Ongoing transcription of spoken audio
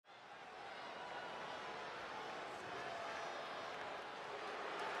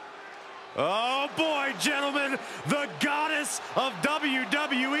Oh boy, gentlemen, the goddess of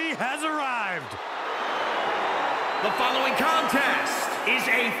WWE has arrived. The following contest is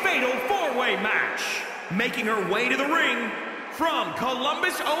a fatal four-way match. Making her way to the ring from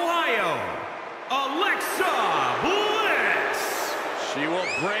Columbus, Ohio, Alexa Bliss. She will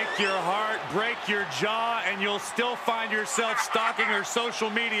break your heart, break your jaw, and you'll still find yourself stalking her social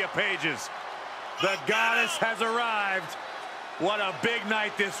media pages. The goddess has arrived. What a big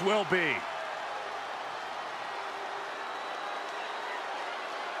night this will be.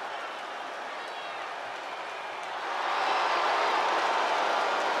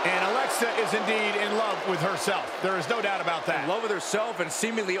 And Alexa is indeed in love with herself. There is no doubt about that. In love with herself and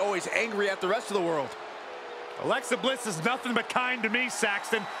seemingly always angry at the rest of the world. Alexa Bliss is nothing but kind to me,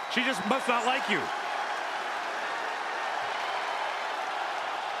 Saxton. She just must not like you.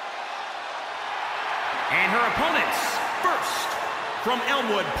 And her opponents, first, from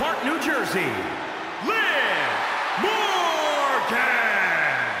Elmwood Park, New Jersey, Liv Morgan.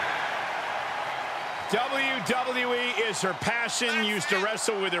 WWE is her passion, used to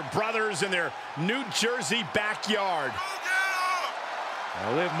wrestle with her brothers in their New Jersey backyard.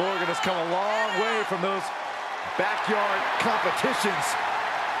 Now, Liv Morgan has come a long way from those backyard competitions.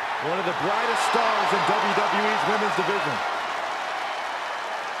 One of the brightest stars in WWE's women's division.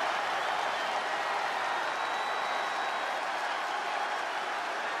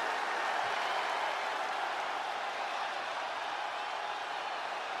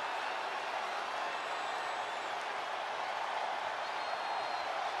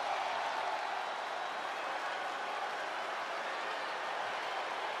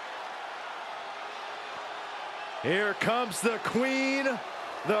 Here comes the queen,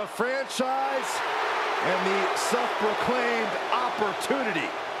 the franchise, and the self-proclaimed opportunity.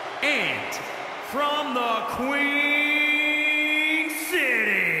 And from the Queen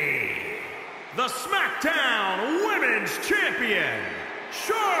City, the SmackDown Women's Champion,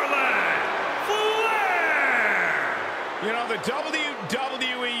 Charlotte Flair. You know, the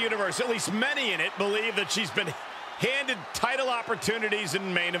WWE Universe, at least many in it, believe that she's been handed title opportunities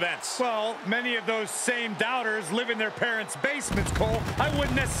in main events. Well, many of those same doubters live in their parents' basements, Cole. I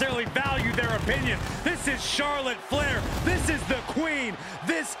wouldn't necessarily value their opinion. This is Charlotte Flair. This is the queen.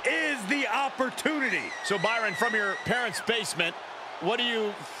 This is the opportunity. So, Byron, from your parents' basement, what do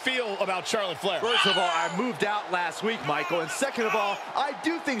you feel about Charlotte Flair? First of all, I moved out last week, Michael. And second of all, I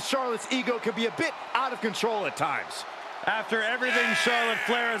do think Charlotte's ego can be a bit out of control at times. After everything Charlotte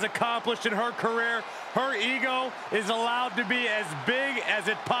Flair has accomplished in her career, her ego is allowed to be as big as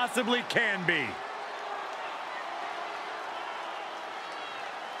it possibly can be.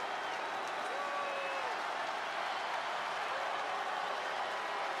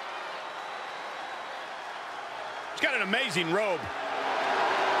 She's got an amazing robe.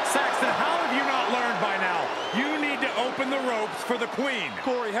 Saxton, how have you not learned by now? You need to open the ropes for the queen.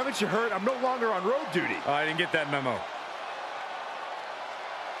 Corey, haven't you heard? I'm no longer on road duty. Oh, I didn't get that memo.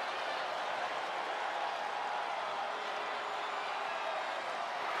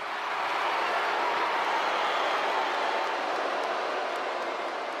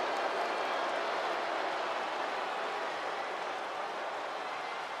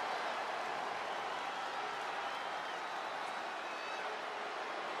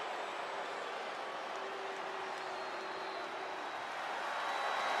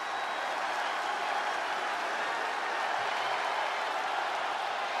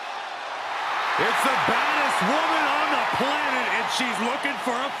 It's the baddest woman on the planet, and she's looking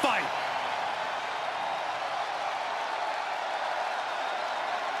for a fight.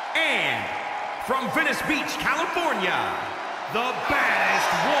 And from Venice Beach, California, the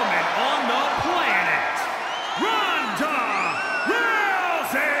baddest woman on the planet, Ronda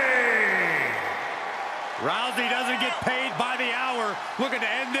Rousey. Rousey doesn't get paid by the hour, looking to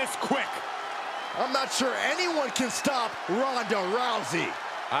end this quick. I'm not sure anyone can stop Ronda Rousey.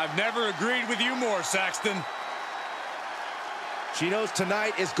 I've never agreed with you more, Saxton. She knows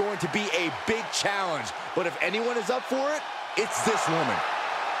tonight is going to be a big challenge, but if anyone is up for it, it's this woman.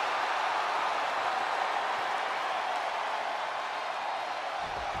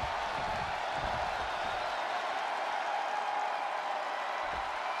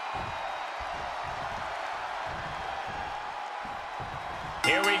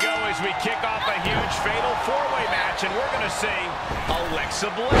 Here we go as we kick off a huge fatal four-way match, and we're going to see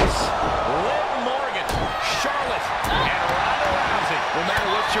Alexa Bliss, Liv Morgan, Charlotte, and Ronda Rousey. No matter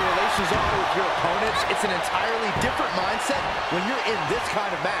what your relations are with your opponents, it's an entirely different mindset when you're in this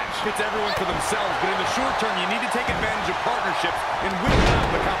kind of match. It's everyone for themselves, but in the short term, you need to take advantage of partnerships and win out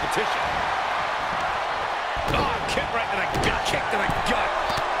the competition. Oh, kick right to the gut. Kick to the gut.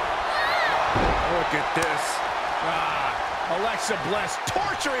 Look at this. Alexa Bliss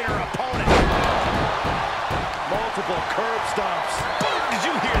torturing her opponent. Multiple curb stomps. Did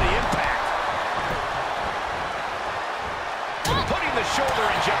you hear the impact? Putting the shoulder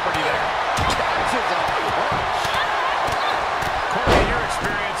in jeopardy there. Catches a punch. Corey, in your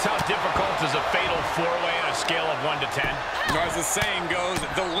experience, how difficult is a fatal four-way on a scale of 1 to 10? As the saying goes,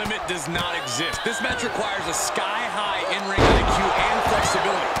 the limit does not exist. This match requires a sky-high in-ring IQ and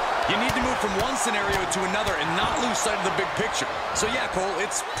flexibility. You need to move from one scenario to another and not lose sight of the big picture. So yeah, Cole,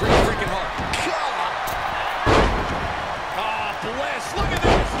 it's pretty freaking hard. Bliss, look at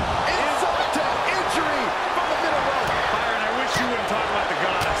this! Insult to injury from the middle rope. Byron, I wish you wouldn't talk about the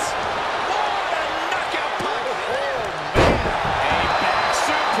goddess. What a knockout punch! Oh, man! A back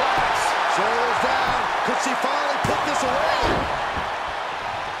suplex! Shoulders down. Could she finally put this away?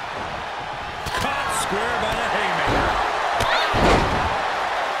 Caught square by the haymaker.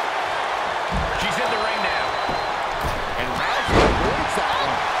 She's in the ring now. And Rousey avoids that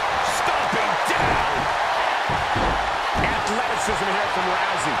one. Stomping down! Athleticism here from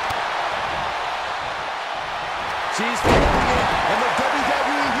Rousey. She's feeling it, and the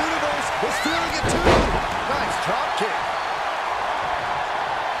WWE Universe is feeling it too. Nice drop kick.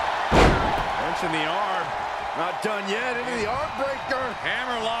 Punching the arm. Not done yet. Into the arm breaker.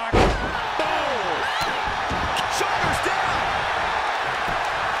 Hammerlock. Boom. Shoulders down.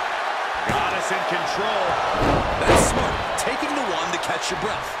 Goddess in control. That's smart. Taking the one to catch your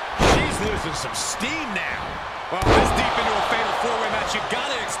breath. She's losing some steam now. Well, this deep into a fatal four-way match, you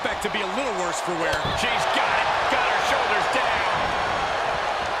gotta expect to be a little worse for wear. She's got it. Got her shoulders down.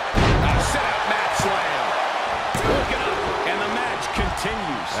 Set out mat slam. Looking up, and the match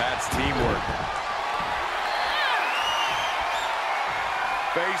continues. That's teamwork.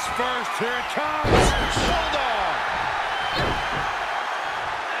 Face first. Here it comes. Hold on.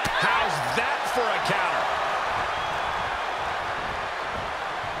 How's that for a counter?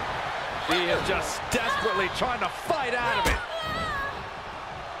 He is just desperately trying to fight out of it.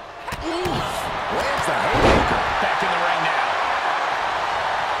 Lands the haymaker. Back in the ring now.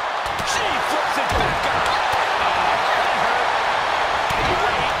 She flips it back up. That hurt.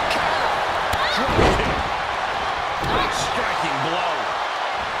 Great counter. Drop kick. Big striking blow.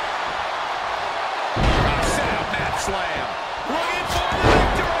 Set out mat slam. Looking for the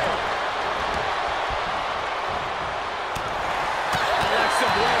victory. Alexa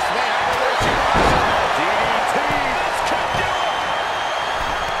Bliss may have a way she wants it. DDT. This could do it.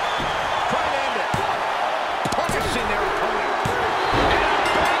 Trying to end it. Punishing their opponent. And a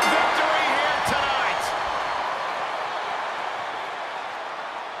big victory here tonight.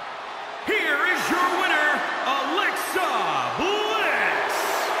 Here is your winner, Alexa Bliss.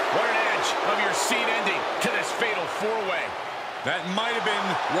 What an edge of your seat ending to this fatal four-way. That might have been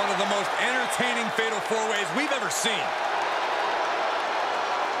one of the most entertaining fatal four-ways we've ever seen.